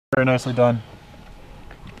Very nicely done.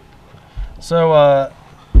 So,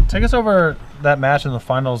 take us over that match in the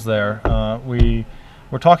finals there. We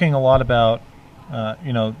were talking a lot about,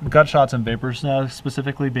 you know, gut shots and vapors now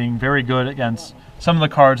specifically being very good against some of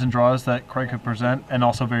the cards and draws that Craig could present, and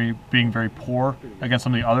also being very poor against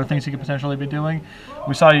some of the other things he could potentially be doing.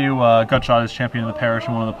 We saw you gut shot as champion of the parish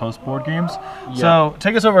in one of the post board games. Yeah. So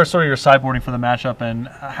take us over sort of your sideboarding for the matchup, and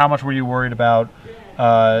how much were you worried about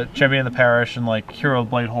champion of the parish and like hero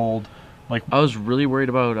blade hold? Like, I was really worried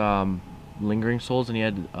about Lingering Souls, and he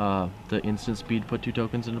had the instant speed put 2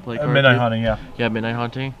 tokens into play card. Midnight Hunting, yeah. Yeah, Midnight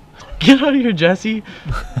Hunting. Get out of here, Jesse.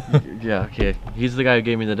 Yeah, okay. He's the guy who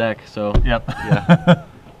gave me the deck, so. Yep. Yeah.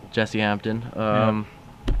 Jesse Hampton.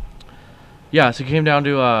 Yeah, so it came down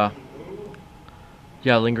to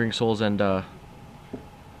yeah, Lingering Souls and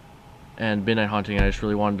Midnight Hunting. I just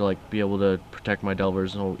really wanted to like be able to protect my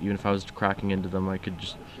Delvers, and even if I was cracking into them, I could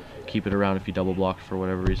just keep it around if he double blocked for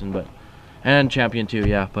whatever reason. But and champion too,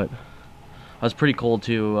 yeah. But I was pretty cold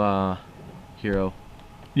to hero.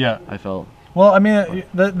 Yeah, I felt. Well, I mean,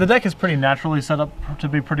 the deck is pretty naturally set up to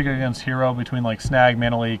be pretty good against hero between like Snag,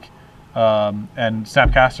 Mana Leak, and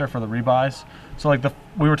Snapcaster for the rebuys. So like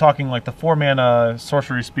we were talking like the 4 mana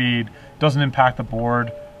sorcery speed doesn't impact the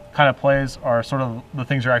board kind of plays are sort of the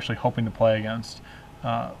things you're actually hoping to play against.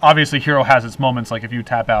 Obviously, hero has its moments, like if you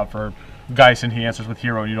tap out for Geist and he answers with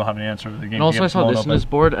hero and you don't have an answer to the game. And also I saw this in this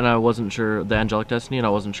board and I wasn't sure, the Angelic Destiny, and I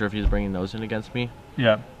wasn't sure if he was bringing those in against me.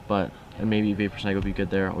 Yeah. But, and maybe Vapor Snag would be good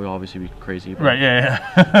there. It would obviously be crazy. But, right,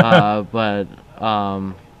 yeah.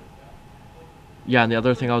 Yeah, and the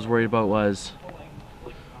other thing I was worried about was,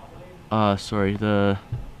 sorry, damn,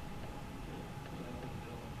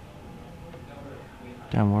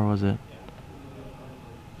 where was it?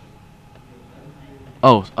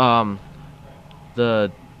 Oh,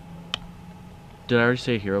 did I already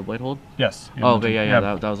say Hero Blade Hold? Yes. Oh, okay, yeah.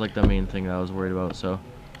 That was like the main thing that I was worried about. So,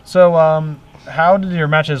 how did your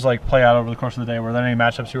matches like play out over the course of the day? Were there any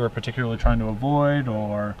matchups you were particularly trying to avoid,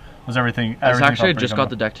 or was everything? Actually, I just got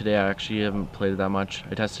the deck today. I actually haven't played it that much.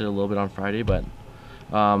 I tested it a little bit on Friday, but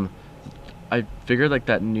I figured like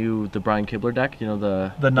the Brian Kibler deck, you know,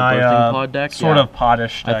 the Birthing Pod deck, sort of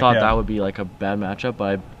poddish deck. I thought that would be like a bad matchup, but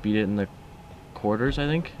I beat it in the quarters, I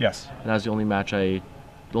think. Yes. And that was the only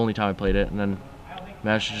time I played it, and then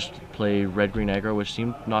managed to just play red green aggro, which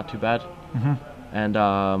seemed not too bad. Mm-hmm. And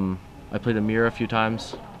I played a mirror a few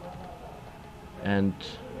times, and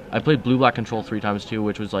I played blue black control 3 times too,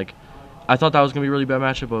 which was like, I thought that was gonna be a really bad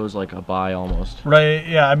matchup, but it was like a buy almost. Right.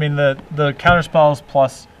 Yeah. I mean the counter spells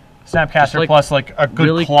plus Snapcaster like plus like a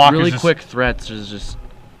good clock. Really quick threats is just.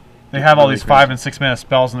 They have all these 5 and 6 mana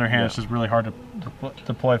spells in their hand. Yeah. It's just really hard to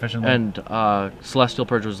deploy efficiently. And Celestial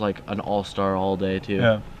Purge was like an all-star all day too.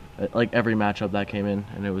 Yeah. Like every matchup that came in,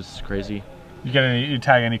 and it was crazy. You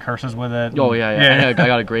tag any curses with it? Oh yeah. I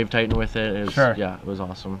got a Grave Titan with it. It was, sure. Yeah, it was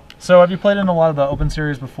awesome. So have you played in a lot of the open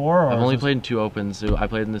series before? Or I've only played in 2 opens. I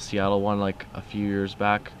played in the Seattle one like a few years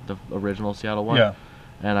back, the original Seattle one. Yeah.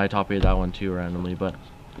 And I top 8 that one too randomly, but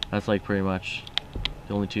that's like pretty much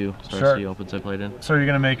the only 2 Star City opens I played in. So are you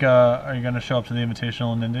gonna show up to the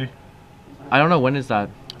Invitational in Indy? I don't know, when is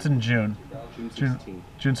that? It's in June. June 16th.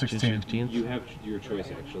 June 16th. You have your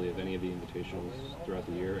choice actually of any of the invitationals throughout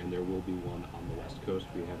the year, and there will be one on the West Coast.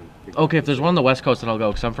 We haven't. Okay, if there's one on the West Coast, then I'll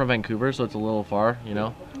go, because I'm from Vancouver, so it's a little far, you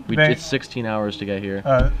know. It's 16 hours to get here.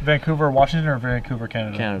 Vancouver, Washington, or Vancouver,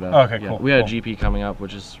 Canada? Canada. Oh, okay, cool. We had a GP coming up,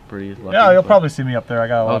 which is pretty lucky. Yeah, you'll probably see me up there. I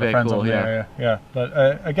got a lot of friends up there. Yeah. Yeah.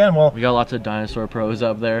 But again, well, we got lots of dinosaur pros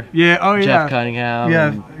up there. Yeah. Oh yeah. Jeff Cunningham.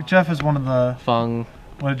 Yeah. Jeff is one of the. Fung.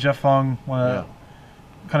 Jeff Fung.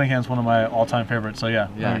 Cunningham's one of my all-time favorites. So yeah.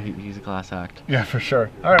 Yeah, he's a class act. Yeah, for sure.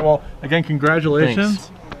 All right. Well, again, congratulations.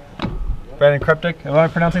 Thanks. Brandon Chreptyk. Am I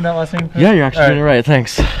pronouncing that last name? Yeah, you're actually doing it right.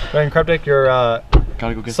 Thanks. Brandon Chreptyk, you're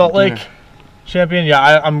gotta go get Salt Lake champion.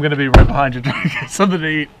 Yeah, I'm gonna be right behind you trying to get something to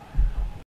eat.